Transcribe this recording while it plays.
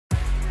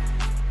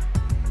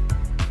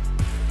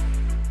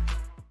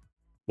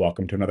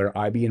Welcome to another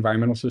IB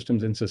Environmental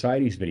Systems and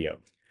Societies video.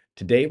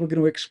 Today we're going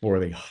to explore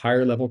the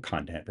higher level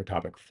content for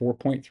topic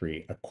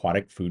 4.3,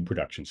 Aquatic Food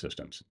Production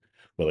Systems.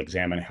 We'll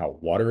examine how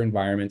water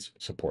environments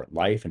support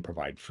life and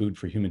provide food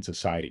for human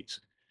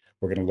societies.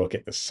 We're going to look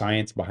at the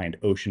science behind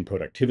ocean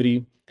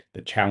productivity,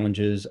 the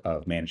challenges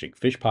of managing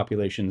fish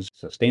populations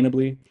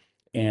sustainably,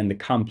 and the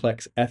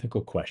complex ethical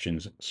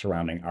questions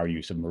surrounding our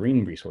use of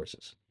marine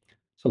resources.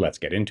 So let's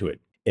get into it.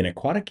 In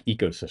aquatic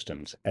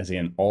ecosystems, as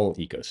in all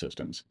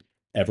ecosystems,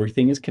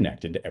 everything is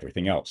connected to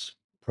everything else.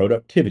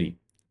 Productivity,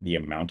 the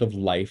amount of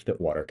life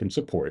that water can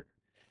support,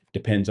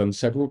 depends on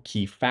several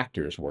key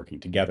factors working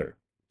together.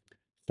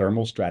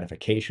 Thermal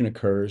stratification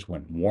occurs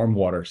when warm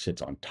water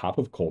sits on top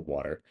of cold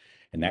water,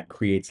 and that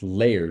creates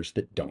layers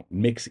that don't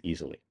mix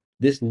easily.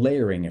 This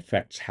layering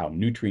affects how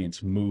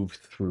nutrients move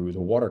through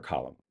the water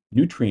column.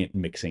 Nutrient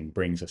mixing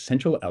brings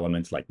essential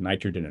elements like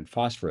nitrogen and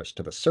phosphorus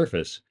to the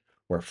surface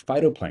where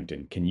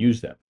phytoplankton can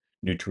use them.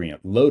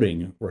 Nutrient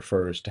loading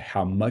refers to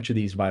how much of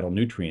these vital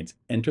nutrients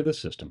enter the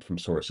system from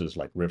sources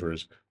like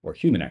rivers or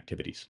human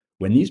activities.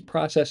 When these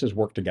processes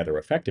work together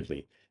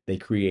effectively, they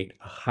create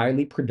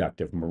highly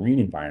productive marine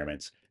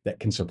environments that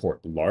can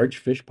support large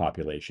fish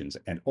populations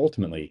and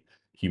ultimately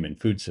human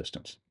food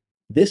systems.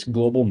 This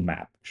global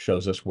map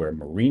shows us where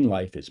marine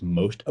life is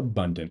most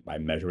abundant by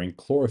measuring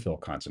chlorophyll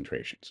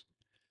concentrations.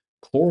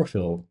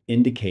 Chlorophyll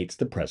indicates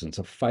the presence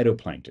of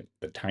phytoplankton,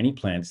 the tiny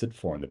plants that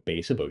form the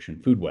base of ocean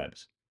food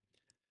webs.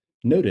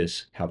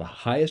 Notice how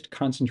the highest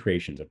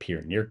concentrations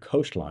appear near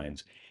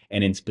coastlines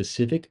and in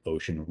specific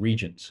ocean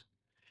regions.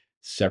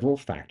 Several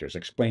factors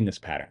explain this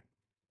pattern.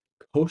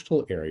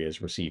 Coastal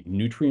areas receive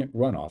nutrient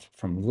runoff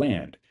from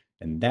land,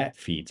 and that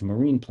feeds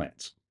marine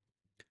plants.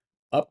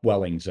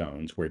 Upwelling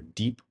zones where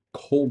deep,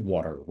 cold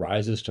water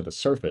rises to the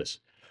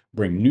surface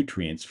bring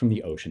nutrients from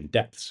the ocean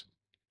depths.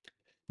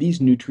 These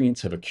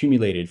nutrients have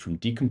accumulated from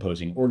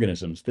decomposing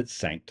organisms that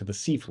sank to the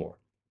seafloor.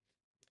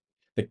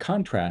 The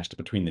contrast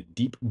between the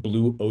deep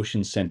blue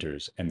ocean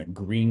centers and the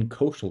green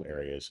coastal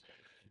areas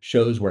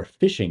shows where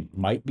fishing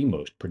might be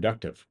most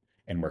productive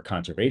and where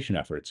conservation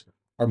efforts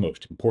are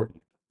most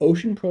important.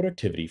 Ocean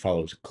productivity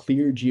follows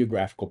clear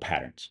geographical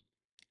patterns.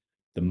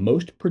 The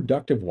most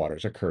productive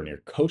waters occur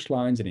near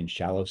coastlines and in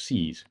shallow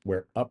seas,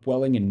 where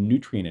upwelling and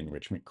nutrient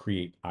enrichment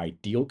create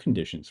ideal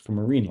conditions for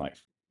marine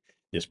life.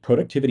 This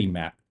productivity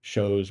map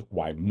shows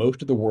why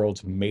most of the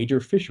world's major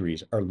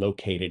fisheries are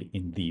located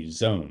in these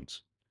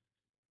zones.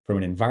 From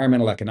an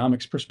environmental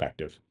economics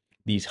perspective,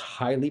 these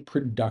highly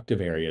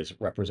productive areas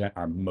represent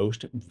our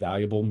most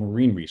valuable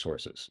marine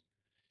resources.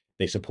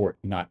 They support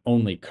not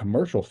only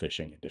commercial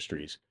fishing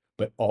industries,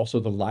 but also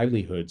the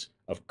livelihoods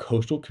of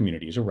coastal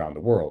communities around the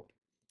world.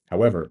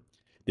 However,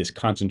 this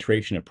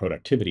concentration of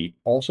productivity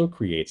also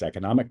creates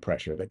economic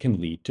pressure that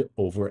can lead to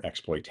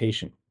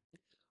overexploitation.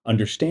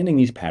 Understanding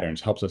these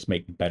patterns helps us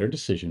make better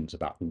decisions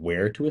about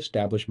where to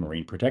establish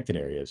marine protected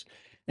areas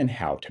and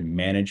how to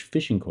manage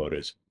fishing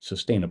quotas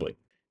sustainably.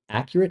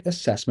 Accurate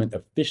assessment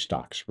of fish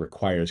stocks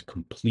requires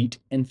complete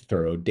and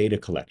thorough data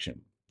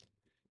collection.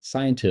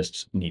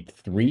 Scientists need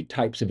three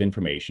types of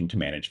information to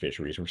manage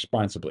fisheries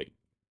responsibly.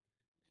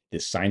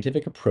 This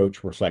scientific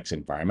approach reflects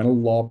environmental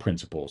law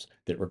principles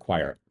that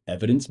require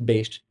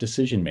evidence-based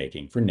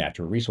decision-making for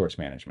natural resource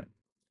management.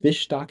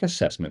 Fish stock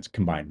assessments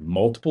combine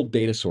multiple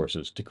data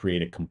sources to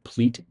create a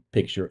complete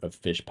picture of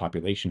fish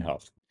population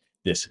health.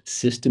 This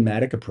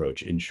systematic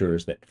approach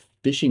ensures that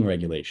fishing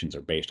regulations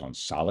are based on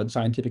solid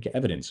scientific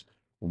evidence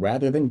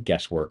rather than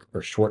guesswork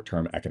or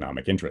short-term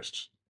economic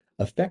interests.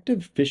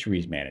 Effective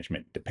fisheries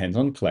management depends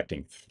on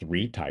collecting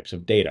three types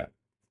of data.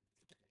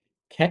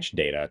 Catch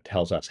data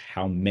tells us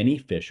how many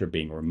fish are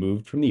being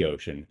removed from the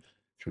ocean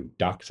through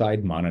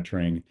dockside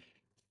monitoring,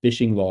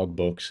 fishing log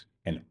books,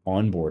 and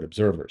onboard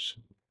observers.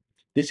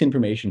 This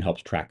information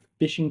helps track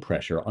fishing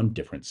pressure on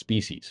different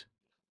species.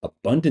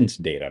 Abundance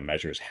data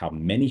measures how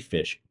many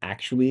fish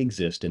actually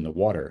exist in the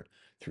water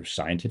through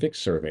scientific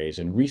surveys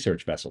and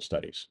research vessel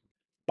studies.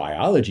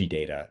 Biology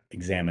data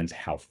examines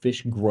how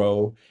fish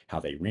grow, how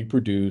they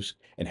reproduce,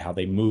 and how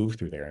they move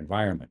through their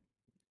environment.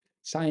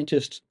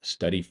 Scientists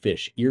study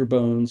fish ear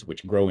bones,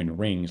 which grow in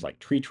rings like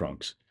tree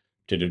trunks,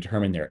 to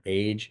determine their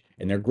age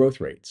and their growth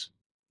rates.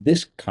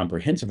 This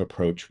comprehensive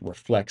approach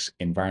reflects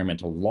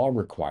environmental law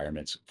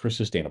requirements for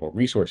sustainable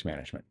resource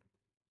management.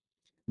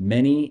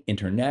 Many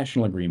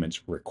international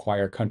agreements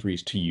require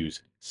countries to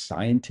use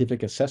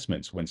scientific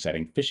assessments when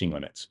setting fishing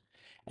limits,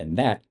 and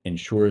that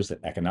ensures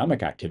that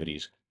economic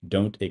activities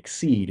don't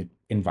exceed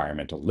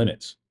environmental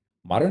limits.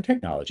 Modern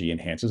technology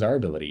enhances our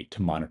ability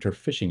to monitor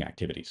fishing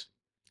activities.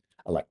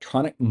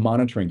 Electronic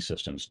monitoring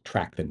systems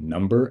track the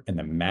number and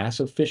the mass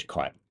of fish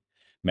caught,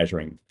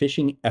 measuring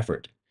fishing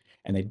effort,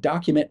 and they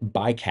document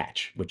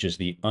bycatch, which is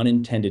the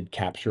unintended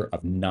capture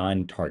of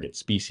non-target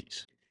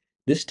species.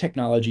 This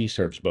technology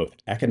serves both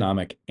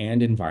economic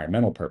and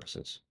environmental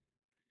purposes.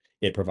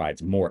 It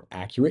provides more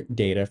accurate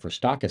data for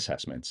stock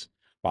assessments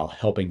while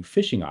helping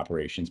fishing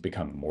operations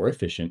become more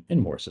efficient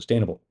and more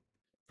sustainable.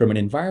 From an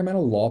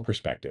environmental law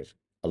perspective,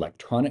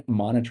 electronic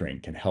monitoring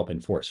can help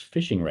enforce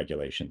fishing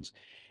regulations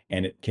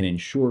and it can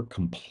ensure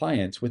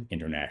compliance with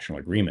international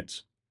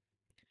agreements.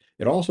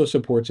 It also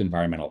supports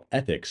environmental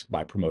ethics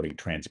by promoting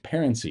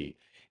transparency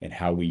in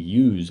how we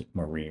use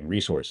marine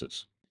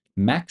resources.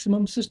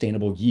 Maximum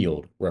sustainable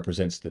yield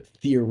represents the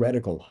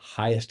theoretical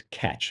highest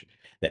catch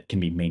that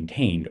can be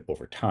maintained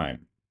over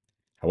time.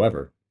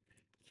 However,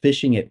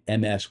 fishing at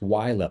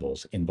MSY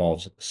levels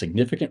involves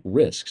significant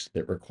risks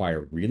that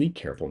require really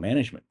careful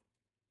management.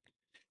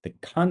 The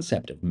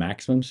concept of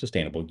maximum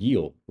sustainable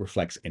yield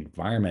reflects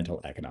environmental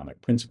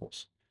economic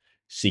principles,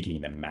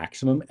 seeking the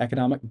maximum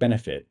economic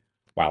benefit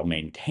while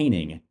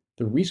maintaining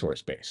the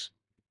resource base.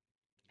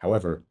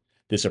 However,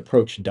 this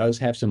approach does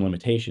have some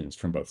limitations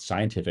from both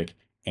scientific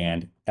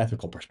and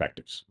ethical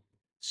perspectives.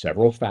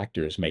 Several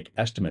factors make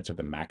estimates of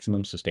the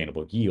maximum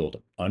sustainable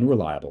yield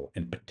unreliable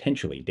and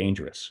potentially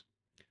dangerous.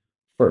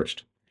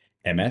 First,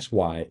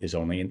 MSY is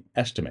only an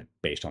estimate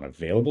based on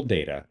available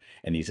data,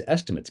 and these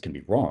estimates can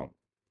be wrong.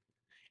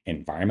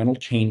 Environmental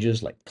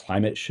changes like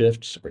climate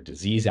shifts or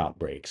disease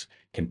outbreaks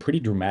can pretty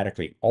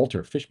dramatically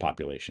alter fish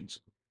populations.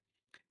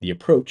 The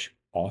approach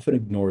often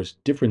ignores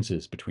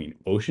differences between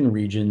ocean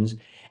regions,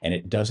 and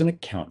it doesn't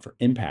account for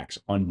impacts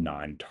on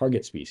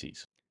non-target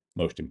species.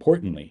 Most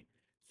importantly,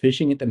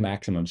 fishing at the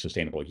maximum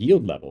sustainable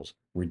yield levels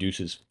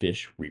reduces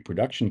fish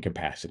reproduction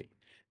capacity.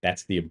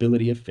 That's the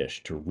ability of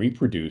fish to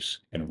reproduce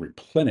and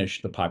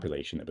replenish the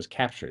population that was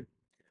captured.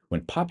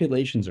 When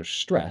populations are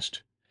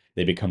stressed,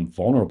 they become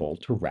vulnerable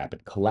to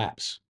rapid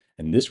collapse.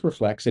 And this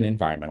reflects an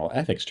environmental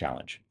ethics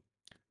challenge.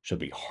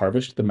 Should we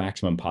harvest the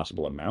maximum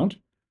possible amount,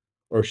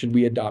 or should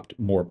we adopt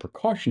more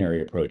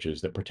precautionary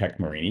approaches that protect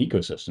marine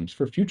ecosystems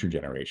for future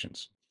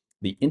generations?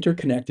 The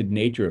interconnected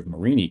nature of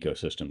marine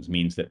ecosystems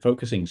means that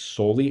focusing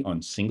solely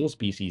on single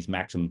species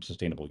maximum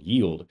sustainable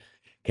yield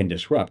can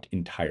disrupt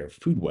entire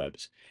food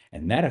webs,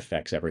 and that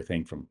affects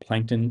everything from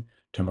plankton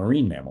to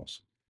marine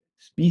mammals.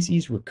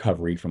 Species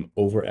recovery from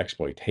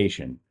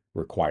overexploitation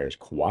requires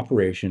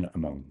cooperation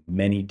among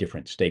many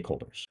different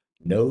stakeholders.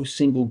 No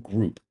single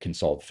group can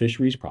solve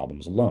fisheries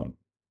problems alone.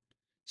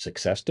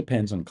 Success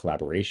depends on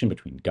collaboration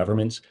between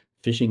governments,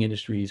 fishing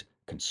industries,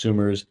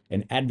 consumers,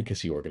 and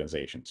advocacy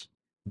organizations.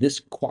 This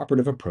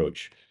cooperative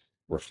approach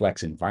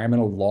reflects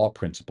environmental law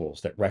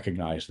principles that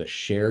recognize the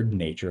shared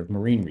nature of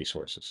marine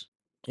resources.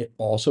 It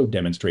also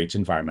demonstrates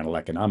environmental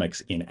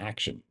economics in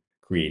action,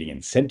 creating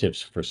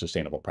incentives for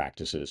sustainable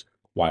practices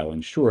while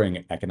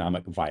ensuring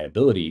economic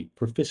viability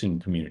for fishing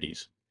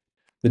communities.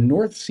 The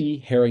North Sea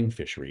herring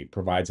fishery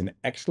provides an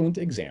excellent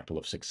example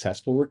of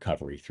successful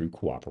recovery through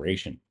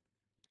cooperation.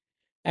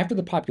 After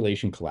the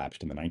population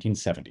collapsed in the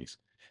 1970s,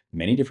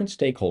 many different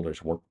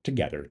stakeholders worked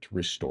together to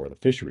restore the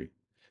fishery.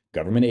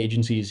 Government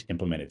agencies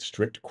implemented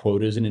strict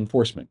quotas and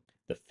enforcement.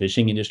 The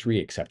fishing industry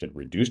accepted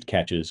reduced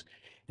catches,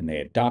 and they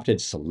adopted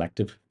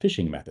selective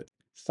fishing methods.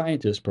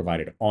 Scientists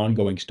provided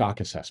ongoing stock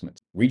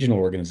assessments. Regional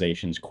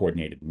organizations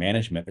coordinated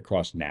management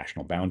across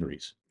national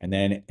boundaries. And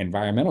then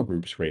environmental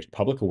groups raised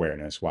public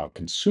awareness while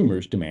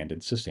consumers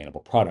demanded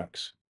sustainable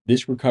products.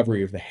 This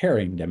recovery of the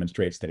herring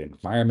demonstrates that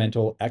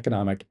environmental,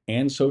 economic,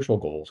 and social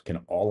goals can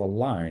all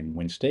align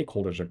when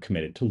stakeholders are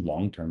committed to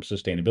long-term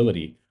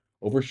sustainability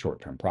over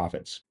short-term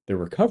profits. The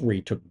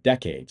recovery took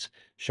decades,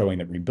 showing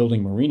that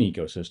rebuilding marine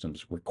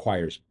ecosystems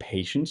requires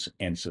patience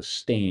and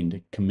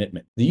sustained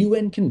commitment. The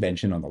UN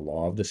Convention on the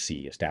Law of the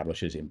Sea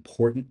establishes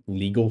important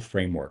legal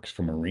frameworks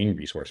for marine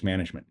resource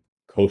management.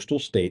 Coastal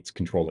states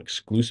control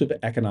exclusive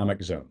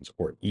economic zones,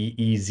 or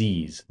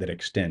EEZs, that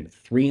extend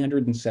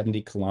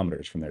 370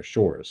 kilometers from their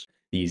shores.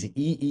 These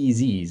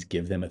EEZs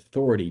give them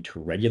authority to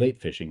regulate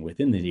fishing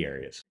within these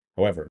areas.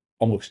 However,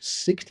 almost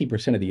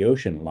 60% of the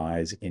ocean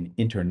lies in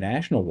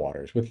international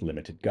waters with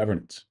limited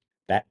governance.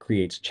 That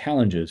creates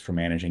challenges for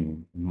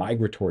managing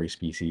migratory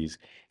species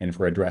and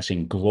for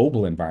addressing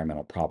global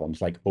environmental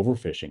problems like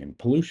overfishing and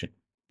pollution.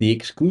 The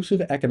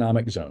exclusive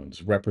economic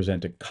zones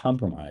represent a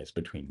compromise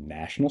between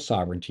national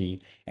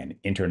sovereignty and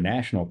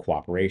international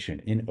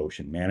cooperation in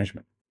ocean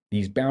management.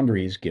 These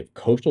boundaries give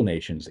coastal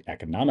nations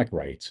economic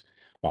rights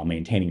while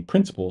maintaining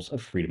principles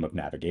of freedom of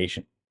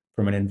navigation.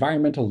 From an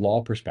environmental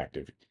law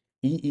perspective,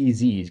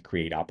 EEZs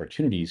create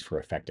opportunities for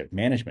effective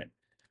management,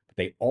 but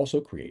they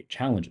also create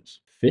challenges.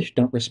 Fish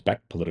don't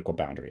respect political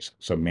boundaries,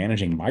 so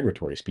managing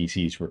migratory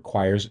species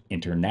requires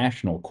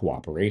international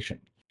cooperation.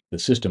 The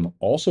system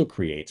also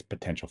creates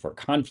potential for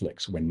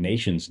conflicts when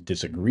nations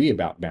disagree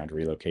about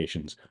boundary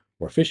locations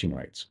or fishing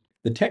rights.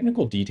 The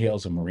technical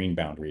details of marine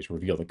boundaries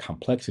reveal the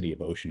complexity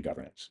of ocean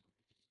governance.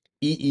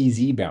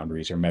 EEZ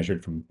boundaries are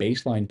measured from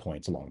baseline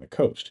points along the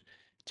coast,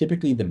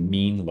 typically the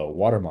mean low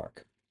water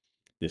mark.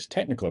 This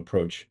technical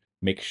approach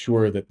makes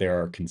sure that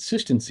there are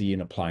consistency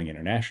in applying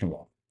international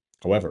law.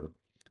 However,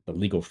 the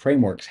legal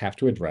frameworks have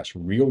to address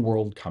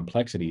real-world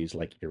complexities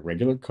like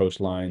irregular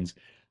coastlines,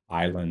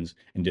 islands,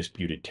 and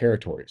disputed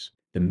territories.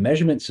 The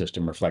measurement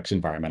system reflects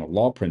environmental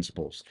law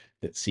principles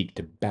that seek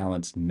to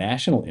balance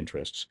national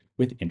interests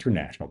with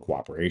international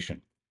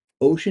cooperation.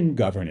 Ocean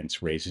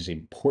governance raises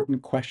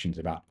important questions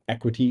about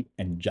equity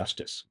and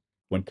justice.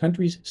 When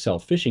countries sell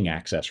fishing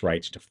access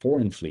rights to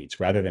foreign fleets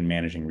rather than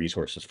managing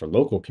resources for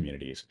local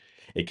communities,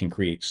 it can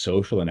create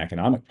social and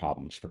economic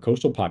problems for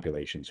coastal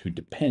populations who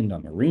depend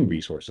on marine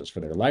resources for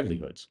their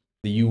livelihoods.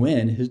 The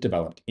UN has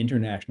developed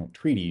international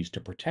treaties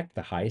to protect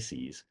the high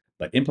seas,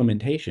 but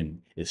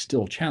implementation is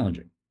still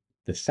challenging.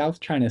 The South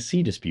China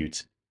Sea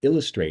disputes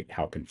illustrate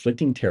how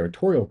conflicting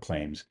territorial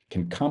claims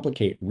can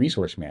complicate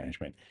resource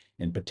management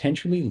and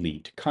potentially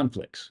lead to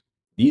conflicts.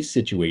 These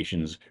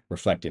situations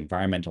reflect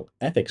environmental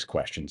ethics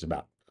questions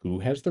about who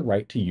has the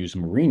right to use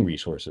marine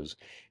resources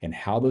and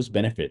how those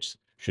benefits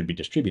should be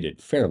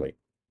distributed fairly.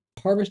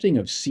 Harvesting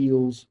of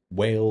seals,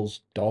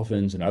 whales,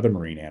 dolphins, and other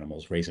marine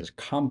animals raises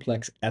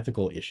complex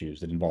ethical issues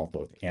that involve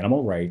both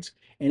animal rights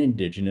and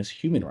indigenous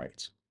human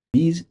rights.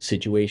 These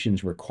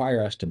situations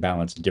require us to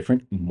balance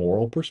different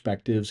moral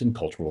perspectives and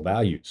cultural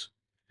values.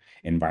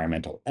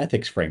 Environmental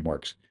ethics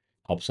frameworks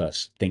helps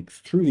us think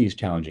through these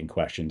challenging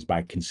questions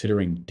by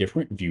considering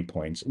different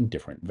viewpoints and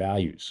different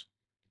values.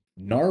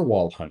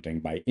 Narwhal hunting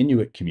by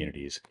Inuit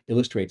communities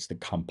illustrates the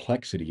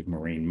complexity of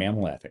marine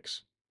mammal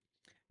ethics.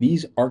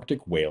 These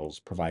Arctic whales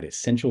provide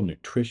essential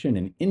nutrition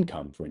and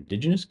income for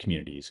indigenous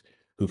communities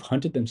who've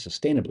hunted them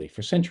sustainably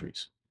for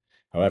centuries.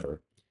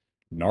 However,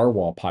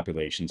 narwhal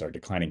populations are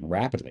declining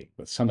rapidly,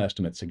 with some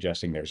estimates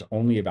suggesting there's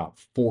only about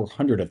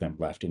 400 of them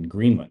left in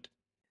Greenland.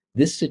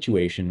 This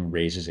situation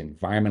raises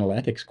environmental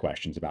ethics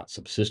questions about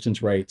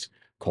subsistence rights,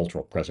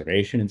 cultural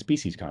preservation, and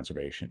species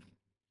conservation.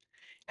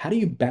 How do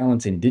you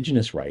balance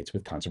indigenous rights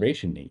with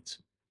conservation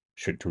needs?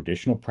 Should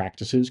traditional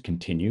practices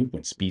continue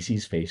when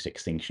species face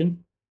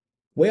extinction?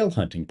 Whale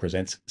hunting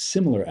presents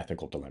similar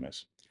ethical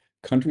dilemmas.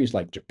 Countries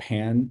like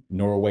Japan,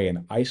 Norway,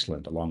 and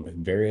Iceland, along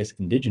with various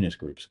indigenous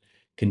groups,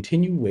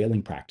 continue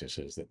whaling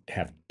practices that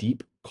have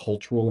deep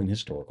cultural and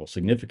historical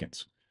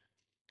significance.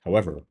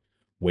 However,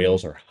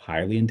 whales are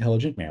highly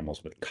intelligent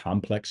mammals with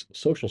complex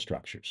social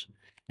structures,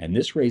 and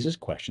this raises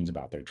questions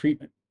about their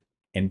treatment.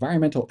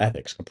 Environmental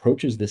ethics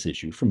approaches this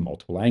issue from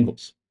multiple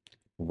angles.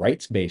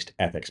 Rights-based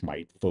ethics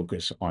might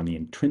focus on the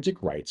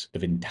intrinsic rights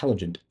of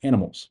intelligent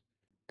animals.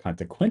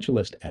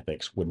 Consequentialist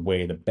ethics would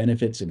weigh the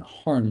benefits and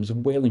harms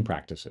of whaling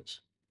practices.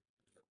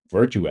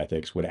 Virtue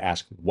ethics would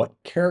ask what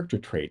character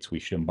traits we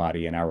should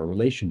embody in our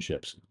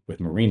relationships with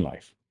marine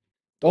life.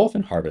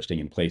 Dolphin harvesting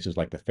in places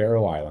like the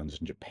Faroe Islands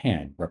and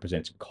Japan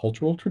represents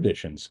cultural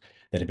traditions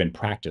that have been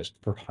practiced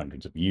for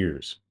hundreds of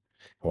years.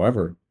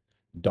 However,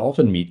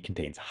 dolphin meat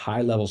contains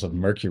high levels of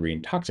mercury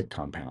and toxic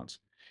compounds,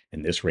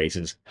 and this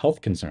raises health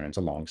concerns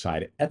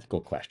alongside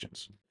ethical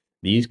questions.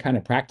 These kind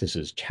of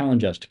practices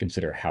challenge us to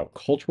consider how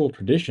cultural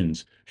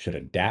traditions should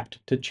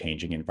adapt to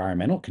changing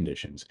environmental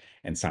conditions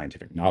and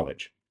scientific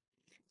knowledge.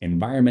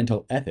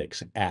 Environmental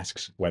ethics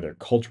asks whether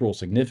cultural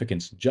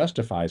significance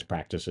justifies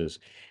practices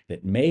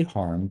that may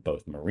harm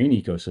both marine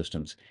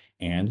ecosystems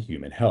and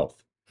human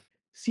health.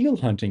 Seal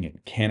hunting in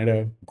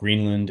Canada,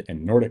 Greenland,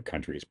 and Nordic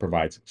countries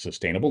provides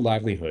sustainable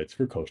livelihoods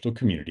for coastal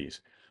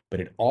communities, but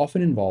it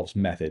often involves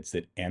methods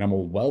that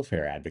animal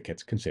welfare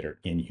advocates consider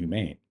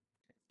inhumane.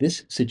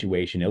 This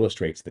situation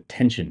illustrates the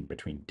tension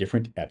between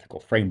different ethical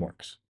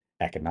frameworks.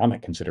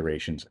 Economic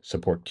considerations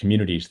support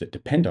communities that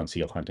depend on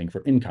seal hunting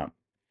for income.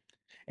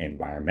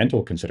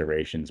 Environmental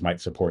considerations might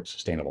support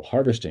sustainable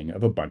harvesting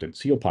of abundant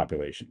seal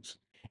populations.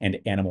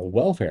 And animal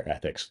welfare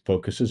ethics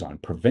focuses on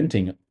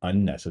preventing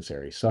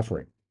unnecessary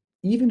suffering.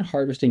 Even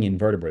harvesting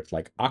invertebrates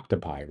like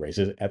octopi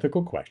raises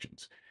ethical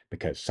questions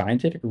because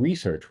scientific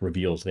research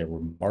reveals their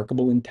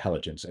remarkable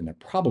intelligence and their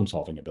problem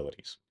solving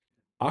abilities.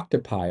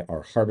 Octopi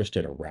are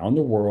harvested around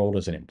the world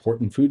as an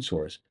important food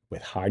source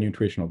with high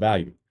nutritional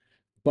value,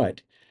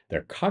 but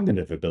their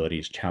cognitive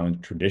abilities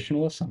challenge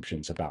traditional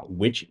assumptions about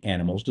which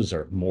animals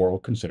deserve moral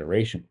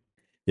consideration.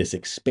 This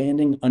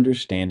expanding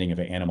understanding of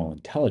animal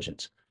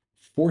intelligence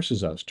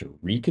forces us to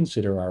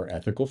reconsider our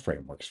ethical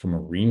frameworks for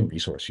marine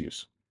resource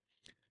use.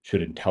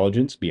 Should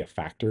intelligence be a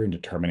factor in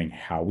determining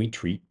how we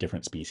treat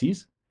different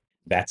species?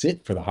 That's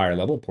it for the higher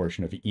level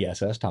portion of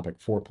ESS topic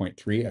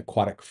 4.3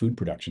 aquatic food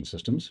production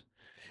systems.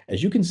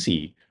 As you can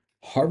see,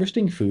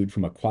 harvesting food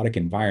from aquatic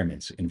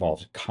environments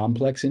involves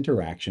complex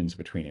interactions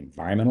between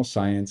environmental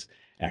science,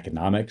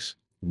 economics,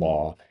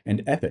 law,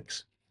 and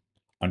ethics.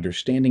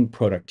 Understanding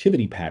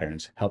productivity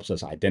patterns helps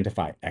us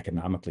identify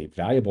economically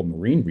valuable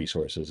marine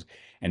resources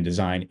and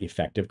design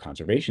effective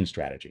conservation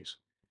strategies.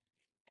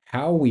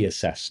 How we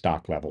assess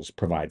stock levels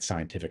provides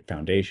scientific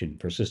foundation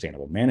for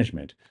sustainable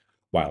management,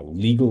 while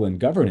legal and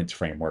governance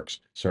frameworks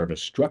serve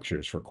as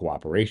structures for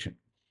cooperation.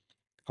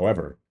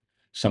 However,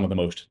 some of the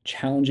most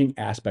challenging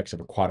aspects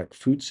of aquatic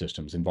food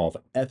systems involve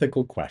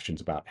ethical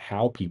questions about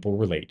how people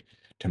relate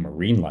to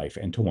marine life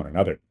and to one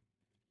another.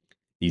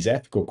 These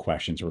ethical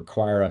questions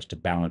require us to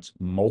balance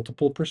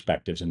multiple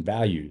perspectives and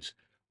values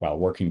while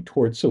working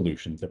towards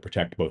solutions that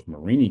protect both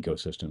marine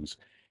ecosystems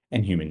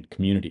and human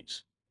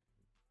communities.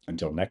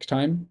 Until next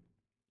time,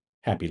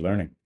 happy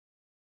learning.